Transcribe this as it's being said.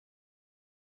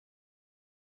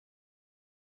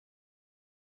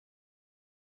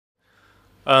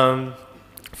Um,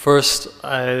 First,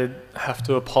 I have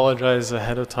to apologize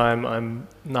ahead of time. I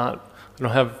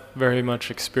don't have very much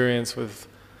experience with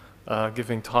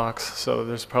giving talks, so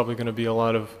there's probably going to be a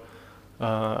lot of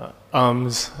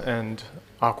ums and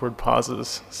awkward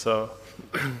pauses. So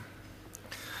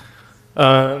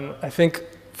I think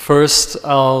first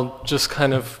I'll just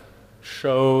kind of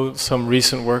show some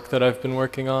recent work that I've been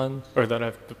working on, or that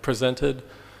I've presented,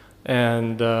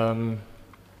 and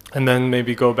then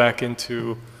maybe go back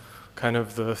into kind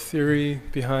of the theory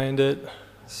behind it.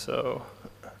 So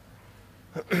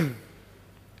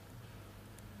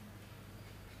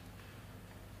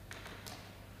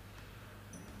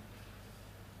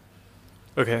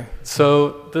okay,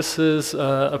 so this is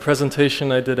a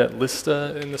presentation I did at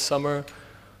Lista in the summer,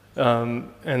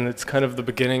 and it's kind of the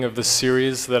beginning of the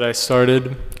series that I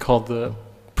started called the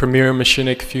Premier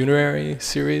Machinic Funerary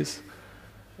series.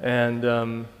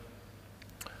 And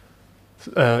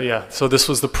yeah, so this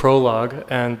was the prologue,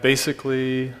 and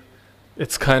basically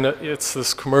it's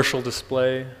this commercial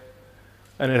display,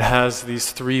 and it has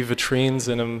these 3 vitrines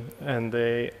in them, and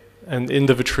in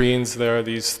the vitrines there are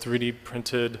these 3D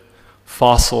printed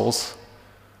fossils,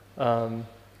 and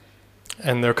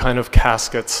they're kind of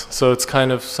caskets. So it's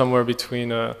kind of somewhere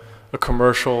between a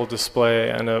commercial display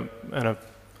and a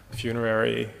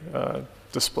funerary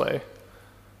display.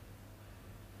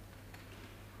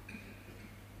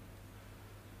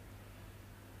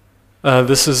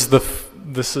 This is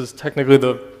technically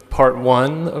the part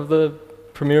 1 of the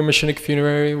Premier Machinic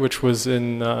Funerary, which was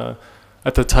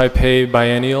at the Taipei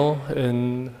Biennial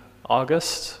in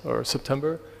August or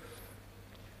September.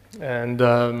 And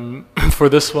for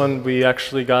this one, we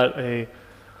actually got a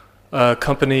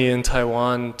company in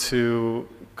Taiwan to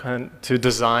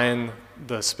design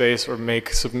the space, or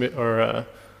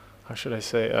how should I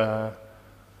say?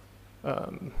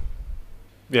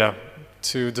 Yeah,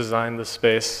 to design the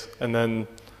space, and then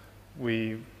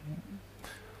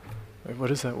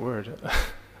what is that word?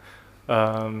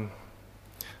 Yeah.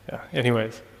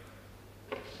 Anyways,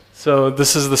 so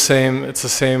this is it's the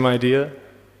same idea.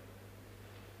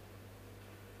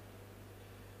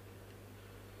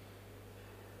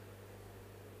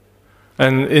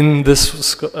 And in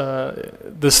this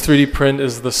 3D print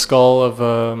is the skull of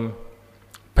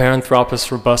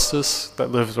Paranthropus robustus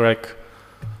that lived like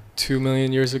 2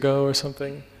 million years ago or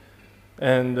something.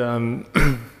 And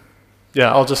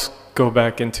yeah, I'll just go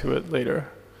back into it later.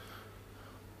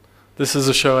 This is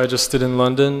a show I just did in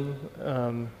London.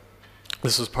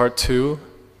 This was part 2.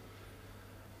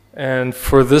 And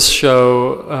for this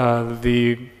show,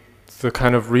 the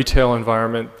kind of retail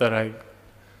environment that I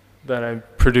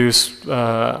produced,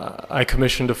 I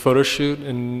commissioned a photo shoot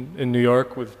in New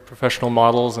York with professional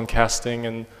models and casting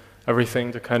and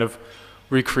everything to kind of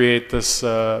recreate this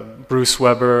Bruce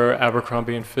Weber,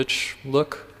 Abercrombie and Fitch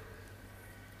look.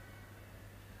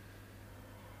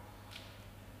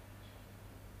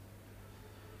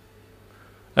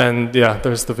 And yeah,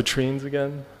 there's the vitrines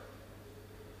again.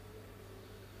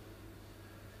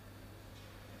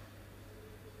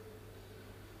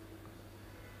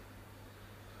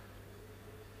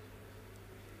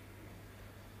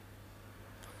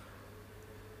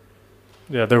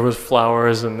 Yeah, there was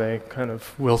flowers and they kind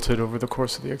of wilted over the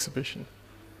course of the exhibition.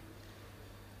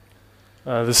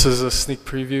 This is a sneak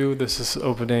preview. This is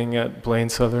opening at Blaine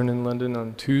Southern in London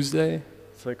on Tuesday.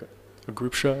 It's like a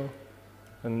group show.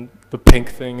 And the pink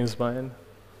thing is mine.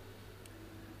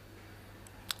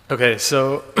 Okay,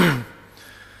 so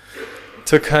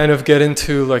to kind of get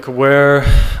into like where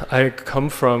I come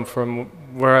from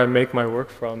where I make my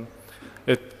work from,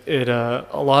 a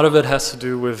lot of it has to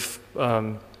do with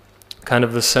kind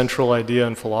of the central idea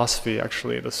in philosophy,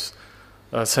 actually, this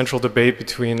central debate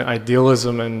between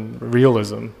idealism and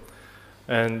realism.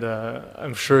 And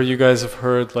I'm sure you guys have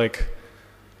heard, like,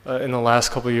 in the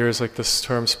last couple of years, like this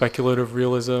term speculative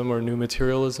realism or new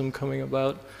materialism coming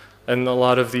about. And a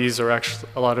lot of these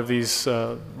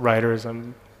writers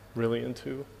I'm really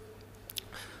into.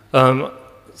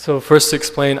 So first to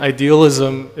explain,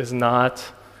 idealism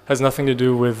has nothing to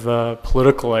do with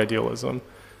political idealism.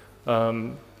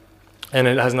 And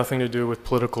it has nothing to do with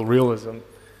political realism.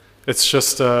 It's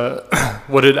just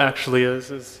what it actually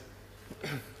is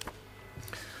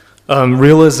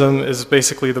realism is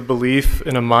basically the belief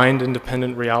in a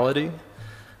mind-independent reality.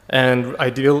 And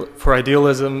for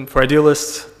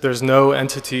idealists, there's no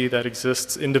entity that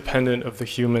exists independent of the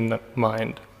human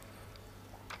mind.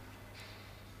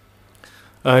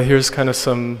 Here's kind of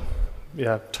some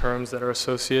terms that are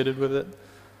associated with it.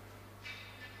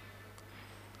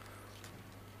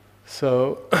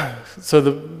 So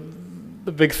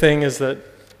the big thing is that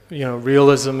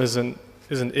realism is an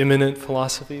immanent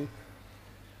philosophy.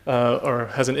 or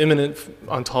has an immanent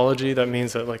ontology. That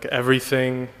means that like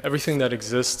everything that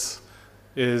exists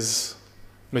is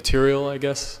material, I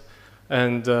guess.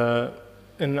 And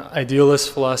an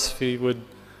idealist philosophy would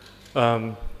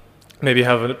maybe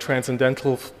have a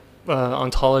transcendental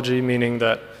ontology, meaning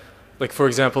that, like, for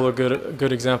example, a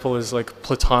good example is like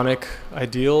Platonic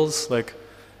ideals. Like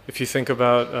if you think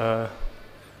about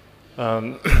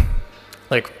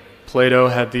like Plato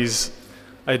had these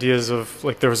ideas of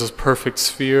like there was this perfect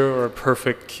sphere or a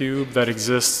perfect cube that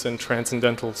exists in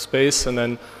transcendental space, and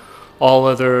then all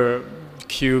other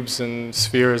cubes and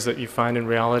spheres that you find in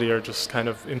reality are just kind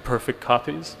of imperfect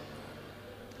copies.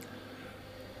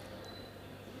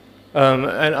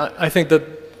 And I think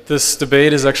that this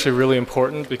debate is actually really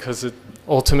important because it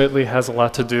ultimately has a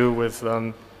lot to do with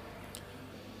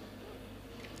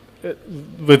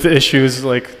issues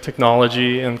like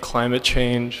technology and climate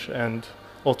change and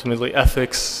ultimately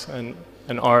ethics and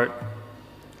art.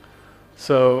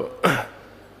 So,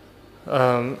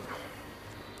 let's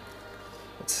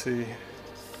see.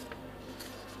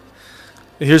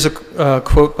 Here's a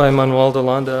quote by Manuel de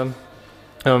Landa.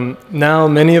 Now,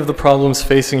 many of the problems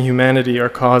facing humanity are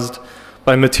caused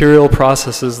by material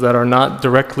processes that are not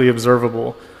directly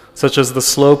observable, such as the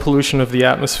slow pollution of the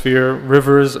atmosphere,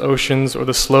 rivers, oceans, or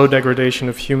the slow degradation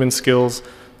of human skills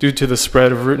due to the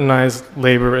spread of routinized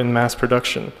labor in mass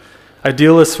production.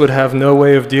 Idealists would have no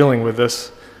way of dealing with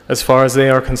this. As far as they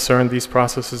are concerned, these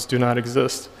processes do not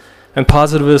exist. And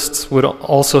positivists would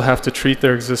also have to treat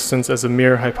their existence as a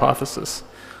mere hypothesis.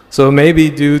 So it may be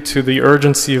due to the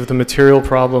urgency of the material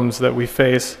problems that we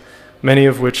face, many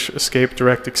of which escape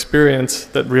direct experience,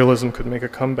 that realism could make a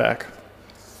comeback.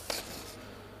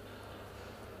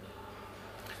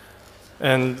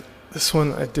 And this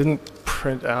one I didn't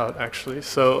print out, actually.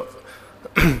 So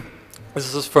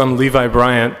this is from Levi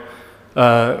Bryant,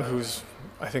 who's,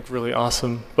 I think, really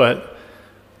awesome. But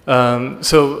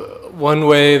so one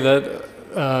way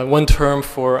that, one term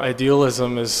for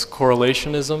idealism is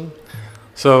correlationism.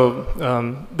 So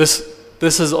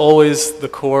this is always the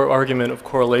core argument of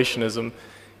correlationism.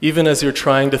 Even as you're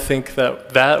trying to think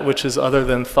that which is other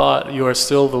than thought, you are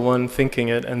still the one thinking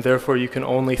it, and therefore you can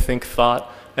only think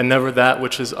thought and never that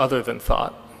which is other than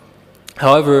thought.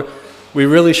 However, we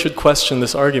really should question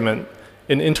this argument.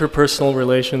 In interpersonal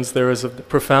relations, there is a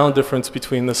profound difference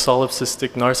between the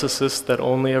solipsistic narcissist that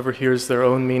only ever hears their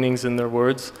own meanings in their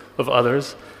words of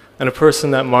others, and a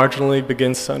person that marginally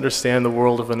begins to understand the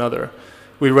world of another.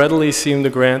 We readily seem to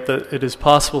grant that it is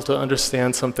possible to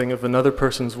understand something of another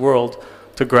person's world,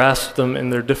 to grasp them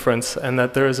in their difference, and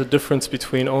that there is a difference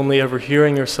between only ever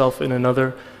hearing yourself in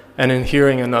another and in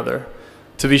hearing another.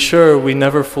 To be sure, we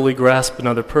never fully grasp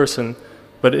another person,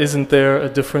 but isn't there a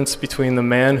difference between the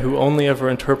man who only ever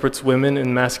interprets women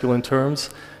in masculine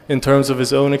terms, in terms of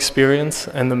his own experience,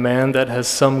 and the man that has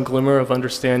some glimmer of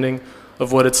understanding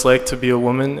of what it's like to be a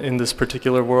woman in this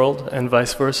particular world, and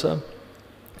vice versa?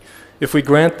 If we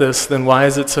grant this, then why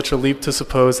is it such a leap to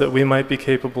suppose that we might be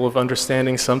capable of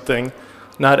understanding something,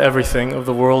 not everything, of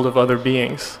the world of other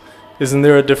beings? Isn't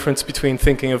there a difference between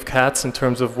thinking of cats in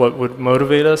terms of what would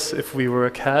motivate us if we were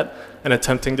a cat, and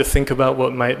attempting to think about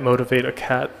what might motivate a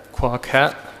cat qua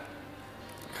cat?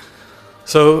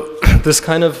 So this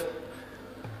kind of,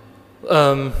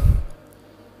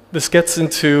 this gets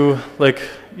into, like,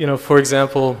 you know, for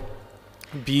example,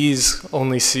 bees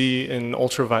only see in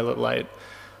ultraviolet light.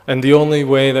 And the only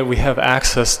way that we have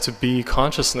access to bee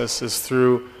consciousness is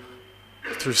through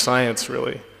science,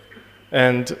 really.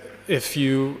 And if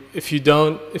you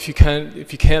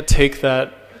can't take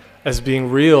that as being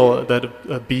real, that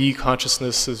a bee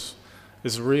consciousness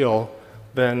is real,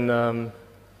 then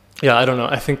yeah, I don't know.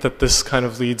 I think that this kind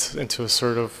of leads into a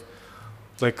sort of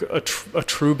like a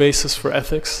true basis for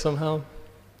ethics somehow.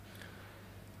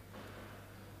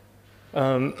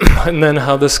 And then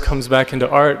how this comes back into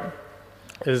art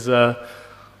is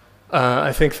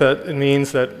I think that it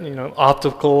means that, you know,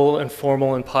 optical and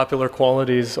formal and popular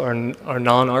qualities are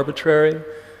non-arbitrary,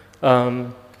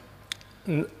 and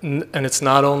it's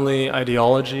not only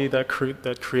ideology that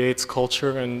creates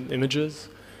culture and images,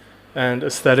 and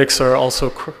aesthetics are also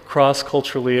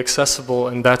cross-culturally accessible,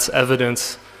 and that's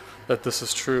evidence that this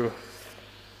is true.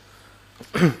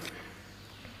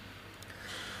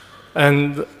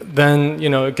 And then, you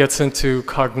know, it gets into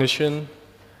cognition.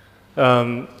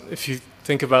 If you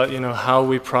think about, you know, how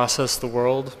we process the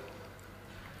world,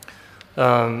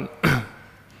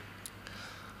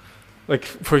 like,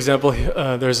 for example,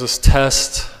 there's this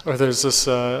test, or there's this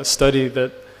study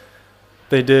that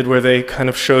they did where they kind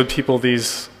of showed people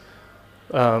these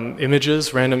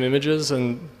images, random images,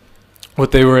 and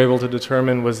what they were able to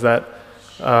determine was that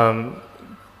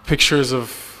pictures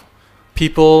of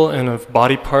people and of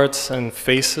body parts and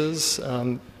faces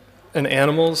and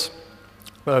animals.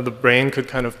 The brain could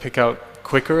kind of pick out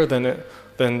quicker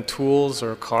than tools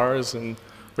or cars or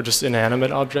just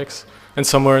inanimate objects. And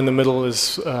somewhere in the middle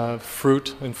is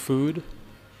fruit and food.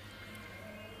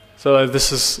 So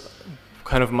this is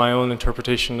kind of my own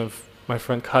interpretation of my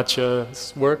friend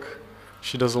Katja's work.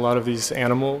 She does a lot of these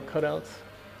animal cutouts.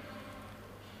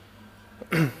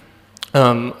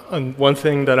 And one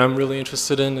thing that I'm really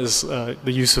interested in is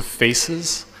the use of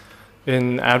faces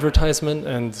in advertisement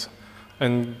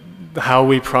and how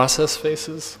we process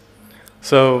faces.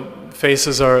 So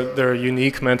faces they're a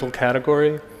unique mental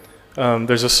category.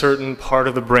 There's a certain part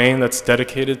of the brain that's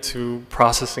dedicated to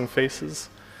processing faces.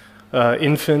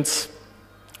 Infants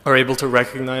are able to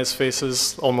recognize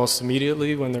faces almost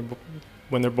immediately when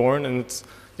they're born, and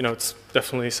it's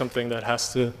definitely something that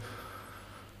has to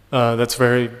that's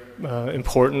very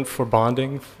important for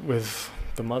bonding with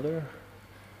the mother.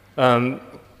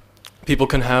 People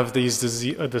can have this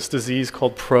disease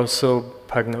called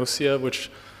prosopagnosia, which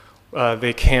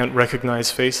they can't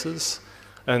recognize faces,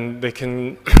 and they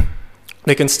can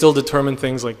still determine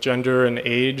things like gender and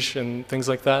age and things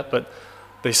like that, but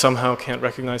they somehow can't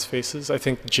recognize faces. I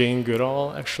think Jane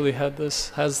Goodall actually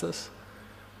has this.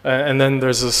 And then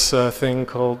there's this thing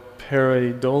called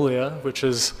pareidolia, which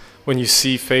is when you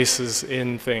see faces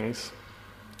in things,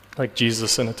 like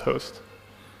Jesus in a toast.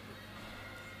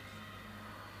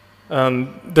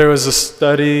 There was a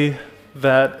study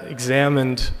that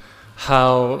examined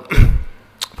how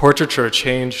portraiture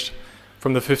changed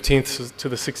from the 15th to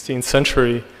the 16th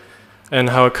century, and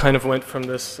how it kind of went from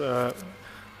this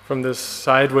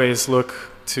sideways look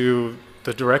to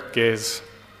the direct gaze.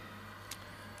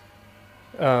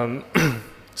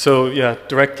 So yeah,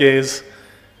 direct gaze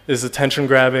is attention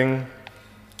grabbing.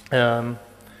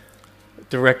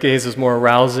 Direct gaze is more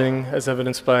arousing, as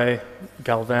evidenced by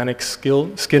galvanic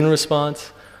skin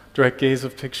response. Direct gaze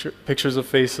of pictures of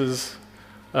faces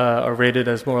are rated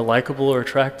as more likable or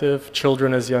attractive.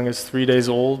 Children as young as 3 days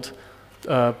old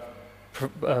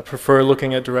prefer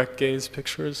looking at direct gaze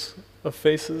pictures of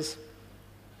faces.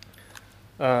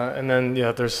 And then,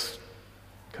 yeah, there's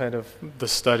kind of the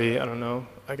study, I don't know,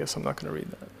 I guess I'm not going to read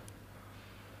that.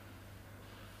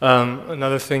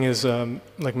 Another thing is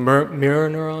like mirror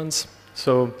neurons.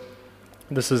 So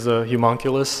this is a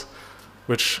homunculus,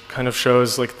 which kind of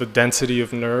shows like the density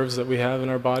of nerves that we have in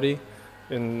our body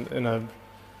in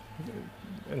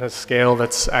a scale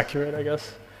that's accurate, I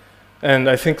guess. And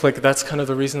I think like that's kind of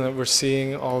the reason that we're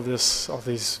seeing all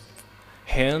these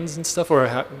hands and stuff, or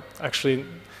actually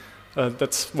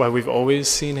that's why we've always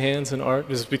seen hands in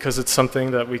art, is because it's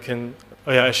something that we can,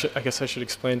 oh yeah, I guess I should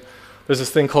explain. There's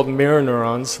this thing called mirror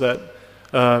neurons that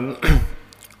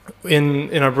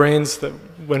in our brains, that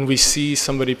when we see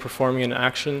somebody performing an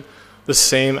action, the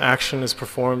same action is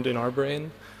performed in our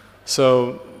brain.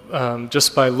 So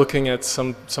just by looking at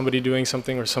somebody doing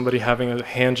something, or somebody having a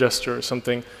hand gesture or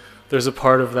something, there's a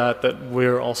part of that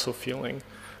we're also feeling.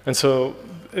 And so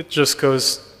it just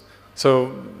goes,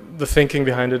 so the thinking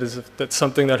behind it is that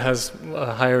something that has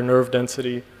a higher nerve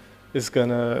density is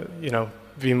gonna,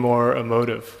 be more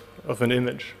emotive of an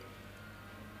image.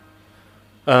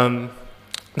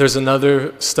 There's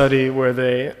another study where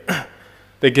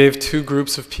they gave two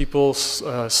groups of people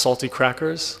salty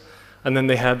crackers, and then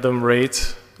they had them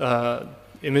rate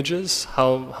images,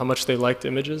 how much they liked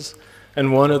images.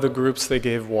 And one of the groups they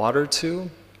gave water to,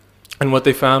 and what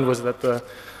they found was that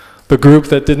the group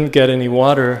that didn't get any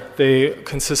water, they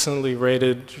consistently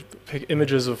rated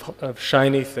images of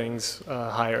shiny things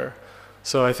higher.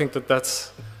 So I think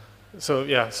that's, so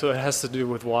yeah, so it has to do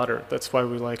with water. That's why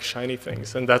we like shiny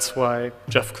things, and that's why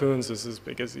Jeff Koons is as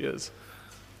big as he is.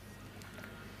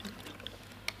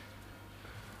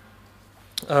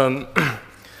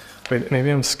 Wait, maybe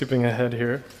I'm skipping ahead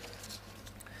here.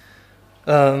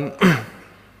 Oh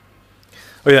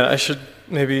yeah, I should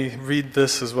maybe read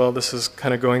this as well. This is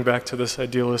kind of going back to this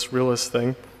idealist realist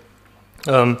thing.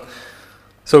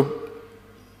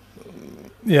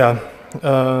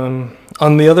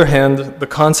 On the other hand, the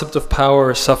concept of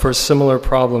power suffers similar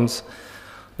problems.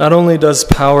 Not only does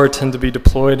power tend to be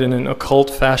deployed in an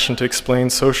occult fashion to explain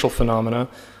social phenomena,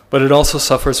 but it also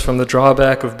suffers from the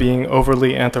drawback of being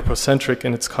overly anthropocentric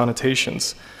in its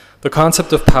connotations. The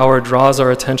concept of power draws our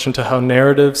attention to how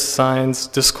narratives, signs,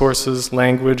 discourses,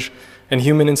 language, and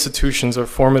human institutions are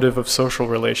formative of social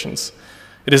relations.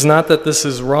 It is not that this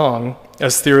is wrong,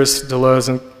 as theorists Deleuze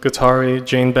and Guattari,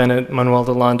 Jane Bennett, Manuel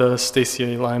de Landa,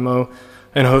 Stacy Limo,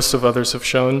 and a host of others have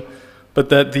shown, but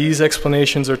that these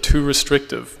explanations are too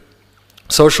restrictive.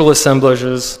 Social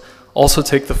assemblages also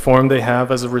take the form they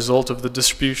have as a result of the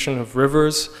distribution of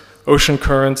rivers, ocean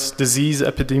currents, disease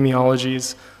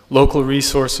epidemiologies, local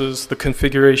resources, the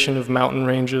configuration of mountain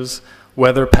ranges,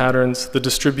 weather patterns, the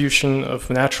distribution of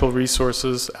natural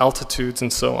resources, altitudes,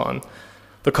 and so on.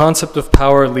 The concept of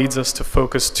power leads us to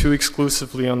focus too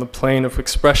exclusively on the plane of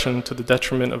expression to the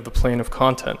detriment of the plane of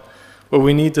content. What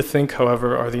we need to think,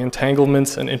 however, are the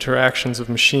entanglements and interactions of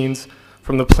machines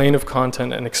from the plane of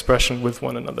content and expression with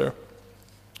one another.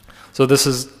 So this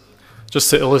is just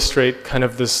to illustrate kind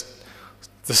of this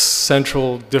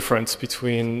central difference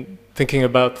between thinking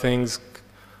about things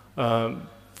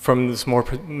from this more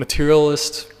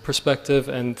materialist perspective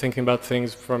and thinking about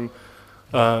things from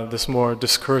this more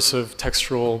discursive,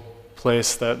 textual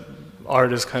place that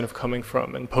art is kind of coming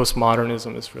from, and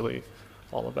postmodernism is really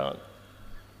all about.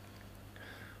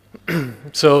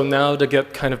 So now to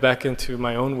get kind of back into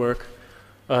my own work,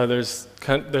 there's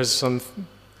some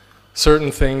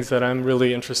certain things that I'm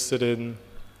really interested in,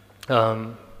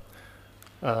 in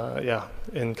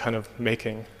kind of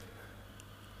making.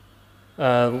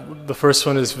 The first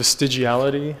one is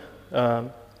vestigiality.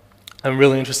 I'm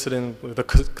really interested in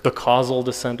the causal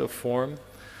descent of form.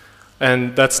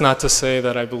 And that's not to say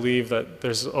that I believe that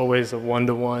there's always a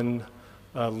one-to-one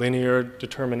linear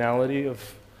determinality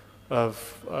of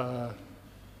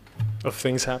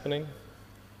things happening.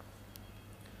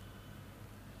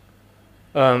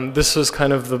 This was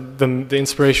kind of the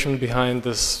inspiration behind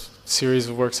this series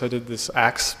of works I did, this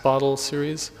Axe bottle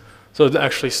series. So it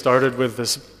actually started with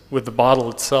the bottle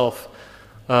itself.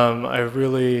 I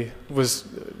really was,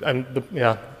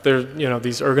 they're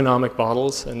these ergonomic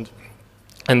bottles, and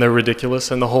they're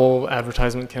ridiculous, and the whole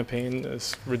advertisement campaign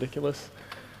is ridiculous.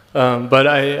 But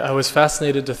I was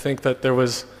fascinated to think that there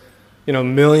was,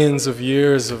 millions of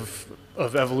years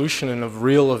of evolution and of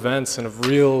real events and of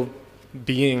real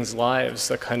beings' lives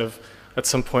that kind of, at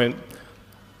some point,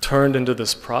 turned into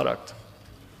this product.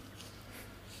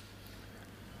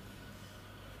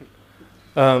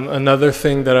 Another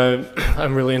thing that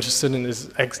I'm really interested in is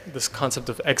this concept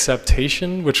of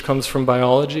acceptation, which comes from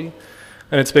biology.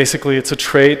 And it's a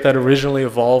trait that originally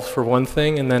evolved for one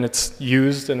thing, and then it's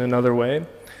used in another way.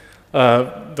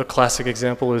 The classic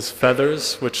example is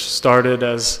feathers, which started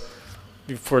as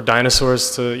for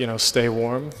dinosaurs to stay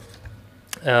warm.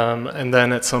 And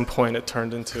then at some point it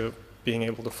turned into being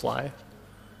able to fly.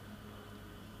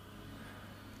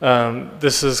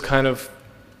 This is kind of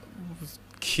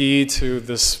key to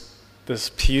this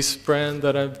peace brand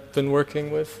that I've been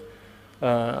working with.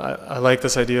 I like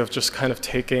this idea of just kind of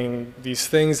taking these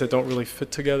things that don't really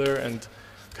fit together and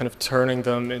kind of turning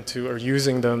them into, or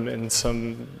using them in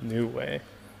some new way.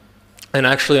 And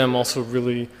actually I'm also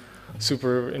really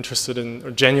super interested in,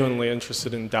 or genuinely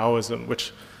interested in Taoism,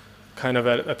 which kind of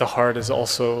at the heart is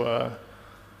also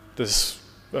this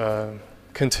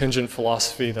contingent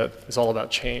philosophy that is all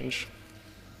about change.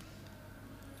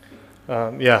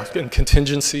 And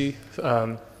contingency.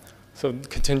 So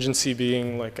contingency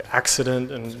being like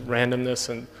accident and randomness,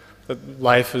 and that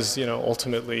life is,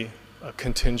 ultimately a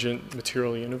contingent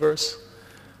material universe.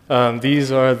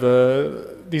 These are the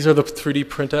 3D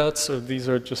printouts, or these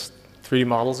are just 3D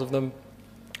models of them,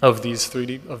 of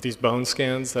these bone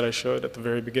scans that I showed at the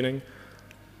very beginning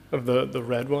of the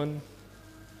red one.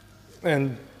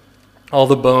 And all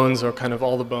the bones are kind of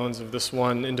all the bones of this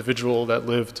one individual that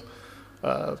lived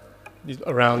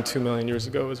around 2 million years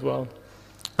ago as well.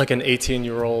 Like an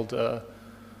 18-year-old,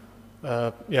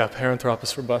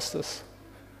 Paranthropus robustus.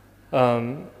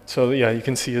 So yeah, you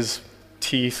can see his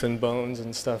teeth and bones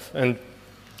and stuff. And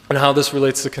how this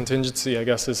relates to contingency, I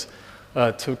guess, is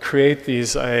to create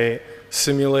these, I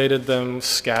simulated them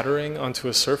scattering onto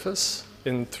a surface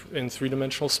in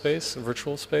three-dimensional space,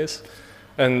 virtual space.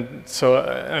 And so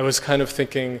I was kind of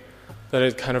thinking that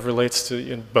it kind of relates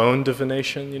to bone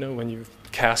divination, when you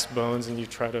cast bones and you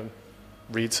try to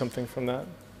read something from that.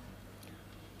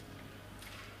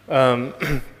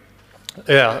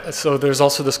 So there's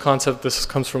also this concept, this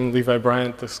comes from Levi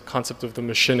Bryant, this concept of the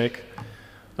machinic.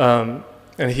 And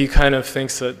he kind of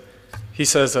thinks that, he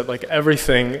says that like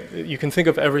everything, you can think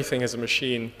of everything as a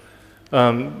machine.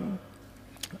 And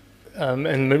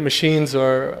machines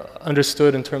are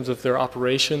understood in terms of their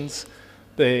operations.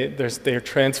 They're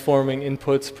transforming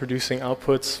inputs, producing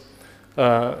outputs.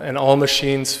 And all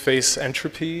machines face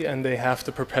entropy, and they have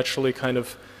to perpetually kind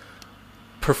of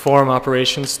perform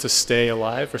operations to stay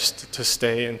alive or to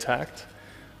stay intact.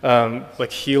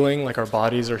 Like healing, like our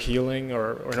bodies are healing,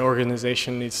 or an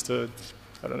organization needs to,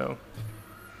 I don't know,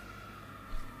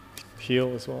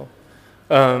 heal as well.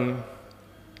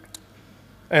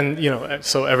 And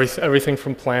so everything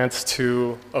from plants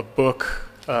to a book,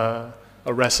 a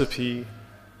recipe,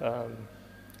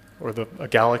 or a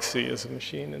galaxy is a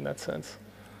machine in that sense.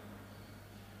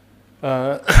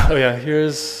 Oh yeah,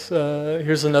 here's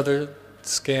another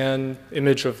scan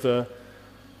image of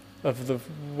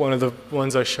one of the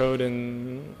ones I showed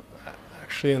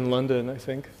actually in London, I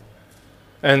think.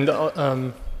 And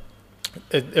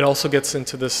it also gets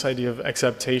into this idea of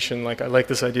acceptation. Like, I like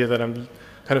this idea that I'm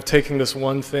kind of taking this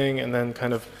one thing and then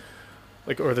kind of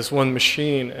or this one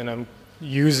machine, and I'm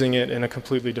using it in a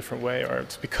completely different way, or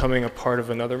it's becoming a part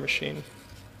of another machine.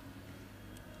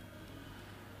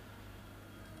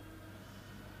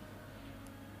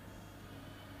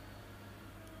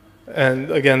 And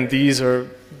again,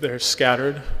 they're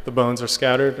scattered, the bones are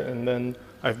scattered, and then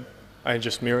I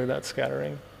just mirror that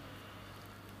scattering.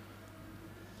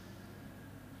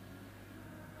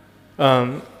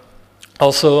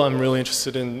 Also, I'm really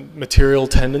interested in material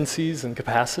tendencies and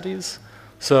capacities.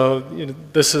 So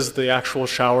this is the actual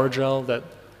shower gel that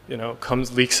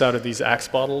leaks out of these axe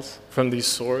bottles from these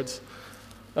swords,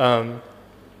 and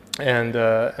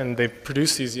they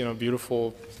produce these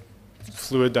beautiful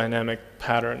fluid dynamic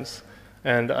patterns,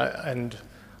 and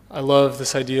I love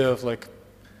this idea of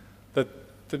that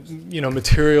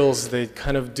materials, they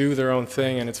kind of do their own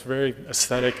thing, and it's very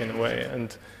aesthetic in a way,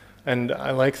 and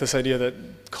I like this idea that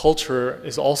culture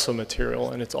is also material,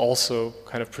 and it's also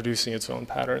kind of producing its own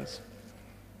patterns.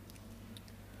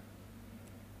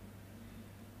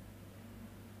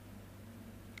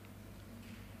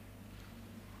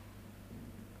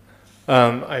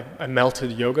 I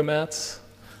melted yoga mats,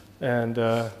 and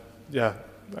yeah,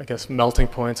 I guess melting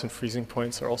points and freezing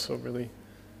points are also really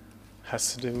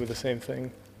has to do with the same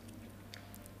thing.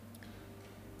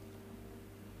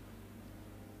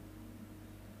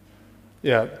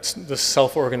 Yeah, it's the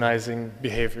self-organizing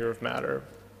behavior of matter,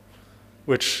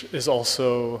 which is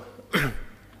also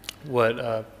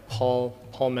what Paul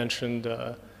mentioned.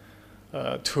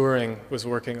 Turing was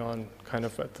working on kind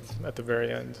of at the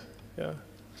very end. Yeah.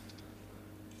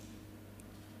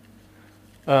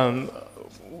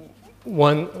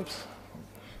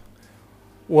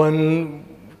 One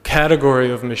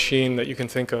category of machine that you can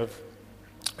think of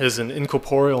is an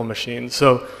incorporeal machine.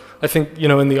 So I think,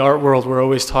 in the art world, we're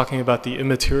always talking about the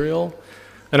immaterial,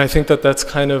 and I think that that's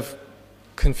kind of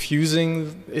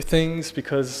confusing things,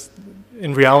 because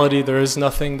in reality, there is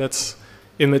nothing that's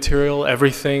immaterial.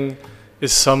 Everything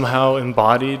is somehow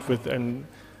embodied and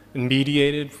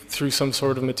mediated through some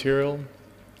sort of material,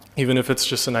 even if it's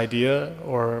just an idea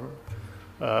or,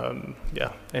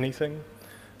 yeah, anything.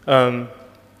 I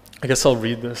guess I'll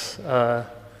read this.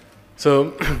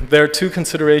 So there are two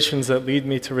considerations that lead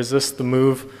me to resist the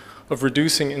move of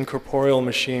reducing incorporeal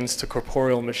machines to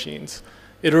corporeal machines: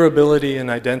 iterability and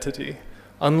identity.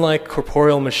 Unlike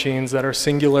corporeal machines that are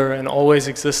singular and always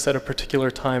exist at a particular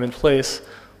time and place,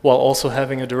 while also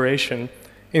having a duration,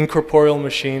 incorporeal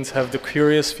machines have the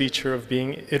curious feature of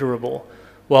being iterable,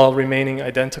 while remaining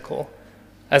identical.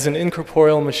 As an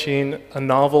incorporeal machine, a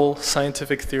novel,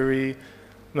 scientific theory,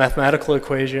 mathematical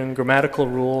equation, grammatical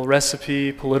rule,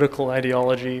 recipe, political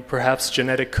ideology, perhaps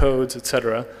genetic codes,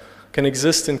 etc., can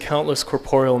exist in countless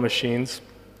corporeal machines: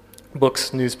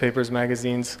 books, newspapers,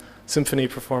 magazines, symphony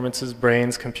performances,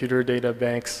 brains, computer data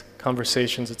banks,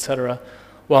 conversations, etc.,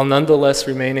 while nonetheless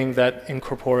remaining that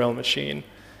incorporeal machine.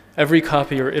 Every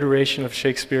copy or iteration of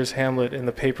Shakespeare's Hamlet in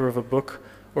the paper of a book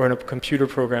or in a computer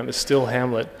program is still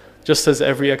Hamlet, just as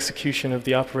every execution of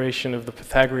the operation of the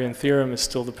Pythagorean theorem is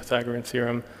still the Pythagorean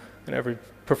theorem, and every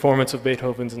performance of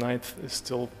Beethoven's Ninth is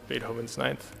still Beethoven's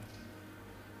Ninth.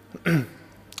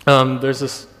 There's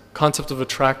this concept of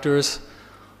attractors,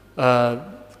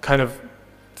 kind of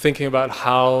thinking about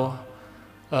how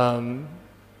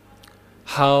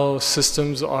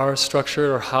systems are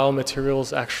structured or how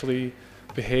materials actually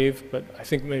behave, but I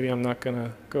think maybe I'm not going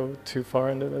to go too far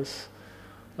into this.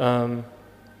 And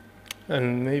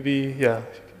maybe, yeah,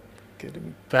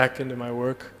 getting back into my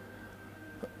work.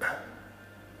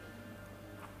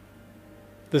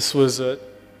 This was at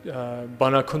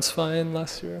Bonner Kunstverein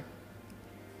last year.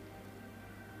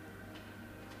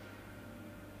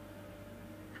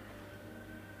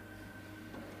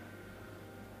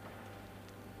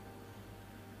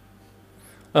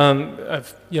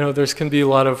 There's can be a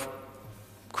lot of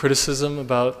criticism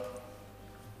about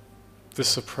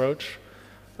this approach.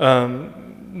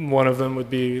 One of them would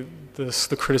be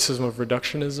the criticism of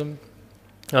reductionism.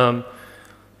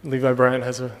 Levi Bryant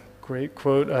has a great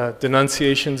quote: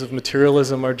 denunciations of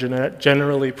materialism are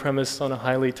generally premised on a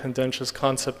highly tendentious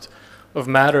concept of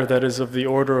matter that is of the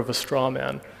order of a straw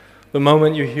man. The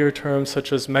moment you hear terms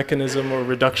such as mechanism or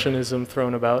reductionism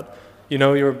thrown about, you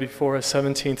know you're before a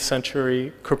 17th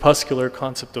century crepuscular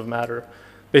concept of matter.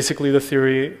 basically the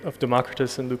theory of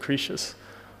Democritus and Lucretius,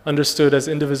 understood as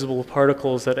indivisible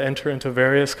particles that enter into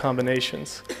various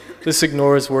combinations. This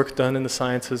ignores work done in the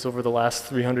sciences over the last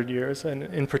 300 years, and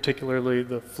in particularly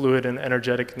the fluid and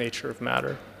energetic nature of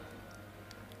matter.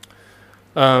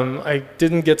 I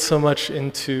didn't get so much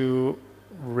into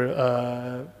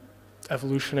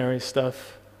evolutionary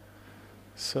stuff,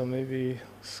 so maybe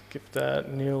skip that.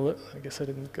 I guess I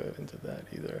didn't go into that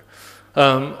either.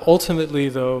 Ultimately,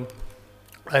 though,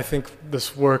 I think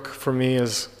this work for me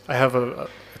is, I have a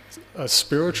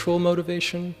spiritual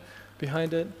motivation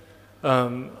behind it.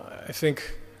 I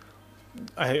think,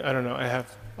 I don't know,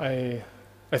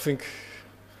 I think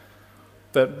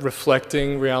that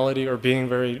reflecting reality or being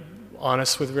very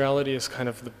honest with reality is kind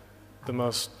of the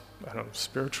most, I don't know,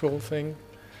 spiritual thing.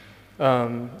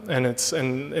 And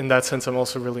in that sense, I'm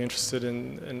also really interested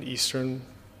in Eastern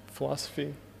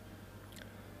philosophy.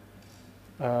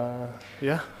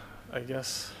 Yeah, I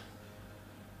guess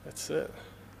that's it.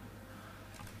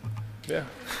 Yeah.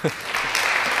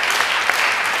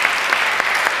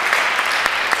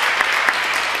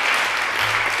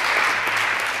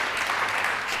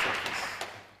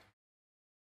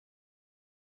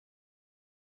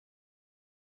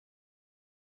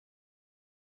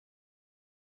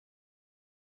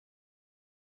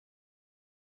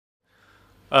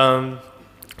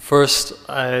 First,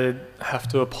 I have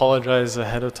to apologize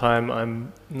ahead of time. I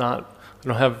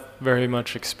don't have very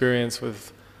much experience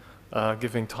with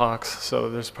giving talks, so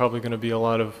there's probably going to be a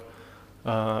lot of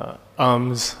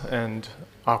ums and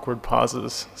awkward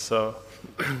pauses. So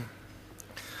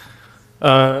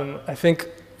I think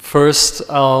first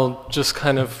I'll just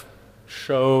kind of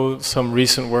show some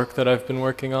recent work that I've been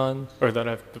working on, or that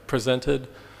I've presented,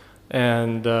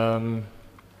 and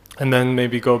then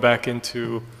maybe go back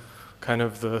into kind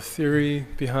of the theory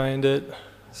behind it.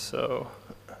 So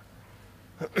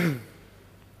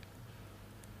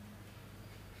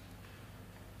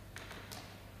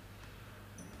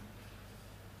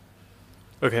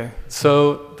okay,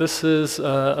 so this is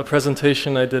a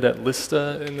presentation I did at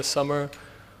Lista in the summer,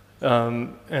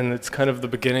 and it's kind of the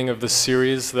beginning of the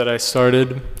series that I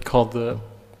started called the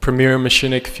Premier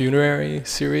Machinic Funerary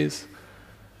series.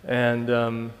 And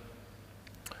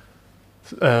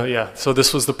yeah, so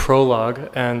this was the prologue,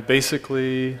 and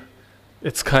basically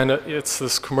it's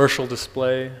this commercial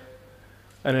display,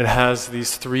 and it has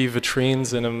these 3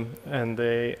 vitrines in them, and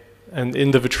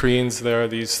in the vitrines there are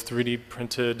these 3D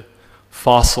printed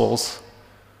fossils,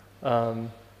 and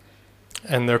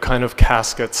they're kind of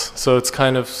caskets. So it's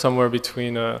kind of somewhere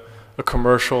between a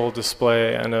commercial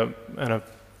display and a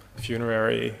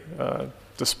funerary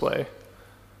display.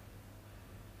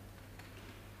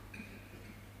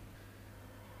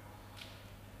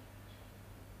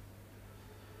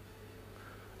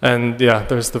 And yeah,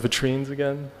 there's the vitrines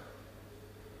again.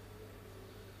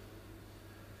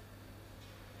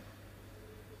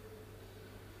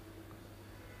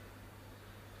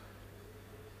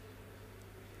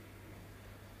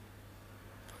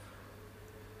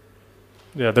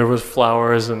 Yeah, there was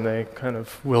flowers and they kind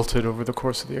of wilted over the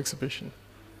course of the exhibition.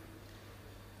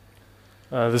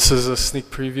 This is a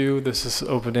sneak preview. This is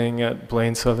opening at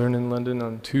Blaine Southern in London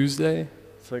on Tuesday.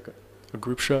 It's like a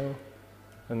group show.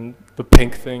 And the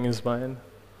pink thing is mine.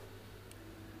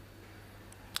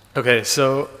 Okay,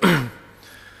 so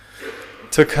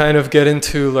to kind of get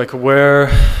into like where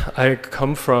I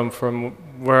come from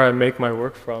where I make my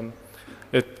work from,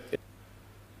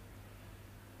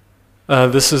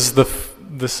 this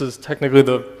is technically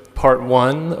the part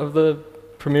 1 of the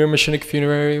Premier Machinic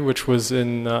Funerary, which was at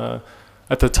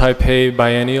the Taipei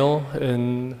Biennial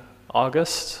in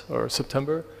August or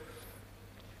September.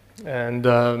 And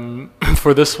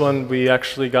for this one, we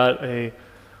actually got a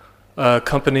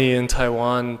company in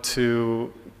Taiwan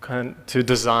to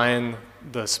design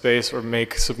the space, or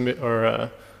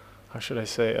how should I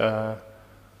say?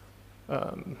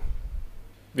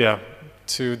 Yeah,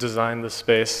 to design the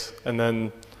space, and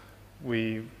then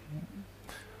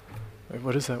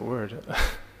what is that word?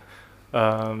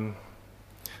 Yeah.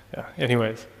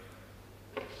 Anyways,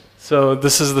 so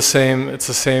this is the same. It's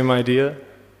the same idea.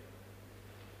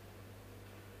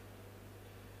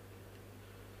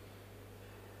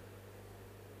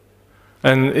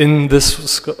 And in this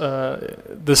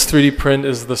 3D print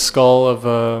is the skull of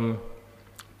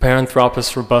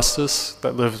Paranthropus robustus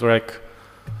that lived like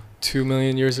 2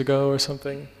 million years ago or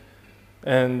something.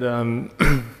 And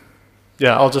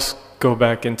yeah, I'll just go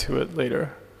back into it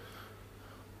later.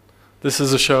 This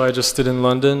is a show I just did in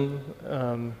London.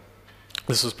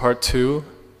 This was part 2.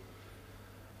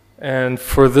 And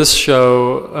for this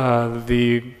show,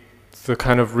 the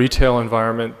kind of retail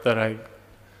environment that I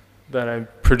that I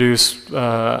produced,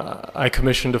 I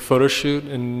commissioned a photo shoot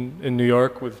in New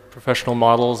York with professional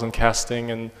models and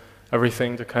casting and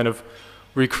everything to kind of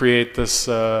recreate this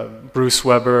Bruce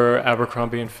Weber,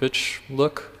 Abercrombie and Fitch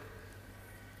look.